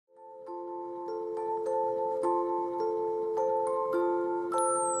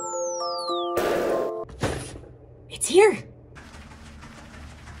It's here.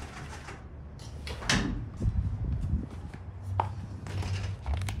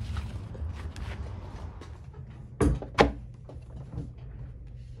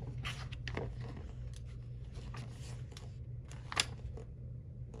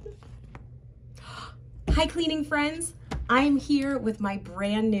 Hi, cleaning friends. I'm here with my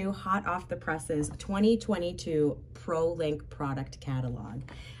brand new hot off the presses 2022 ProLink product catalog.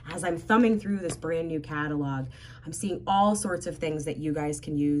 As I'm thumbing through this brand new catalog, I'm seeing all sorts of things that you guys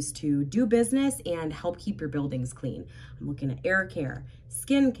can use to do business and help keep your buildings clean. I'm looking at air care,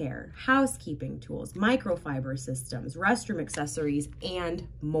 skin care, housekeeping tools, microfiber systems, restroom accessories, and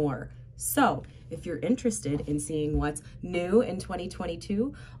more. So if you're interested in seeing what's new in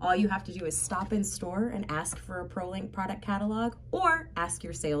 2022, all you have to do is stop in store and ask for a ProLink product catalog, or ask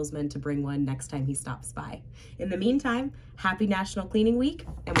your salesman to bring one next time he stops by. In the meantime, happy National Cleaning Week,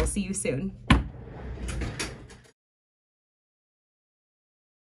 and we'll see you soon.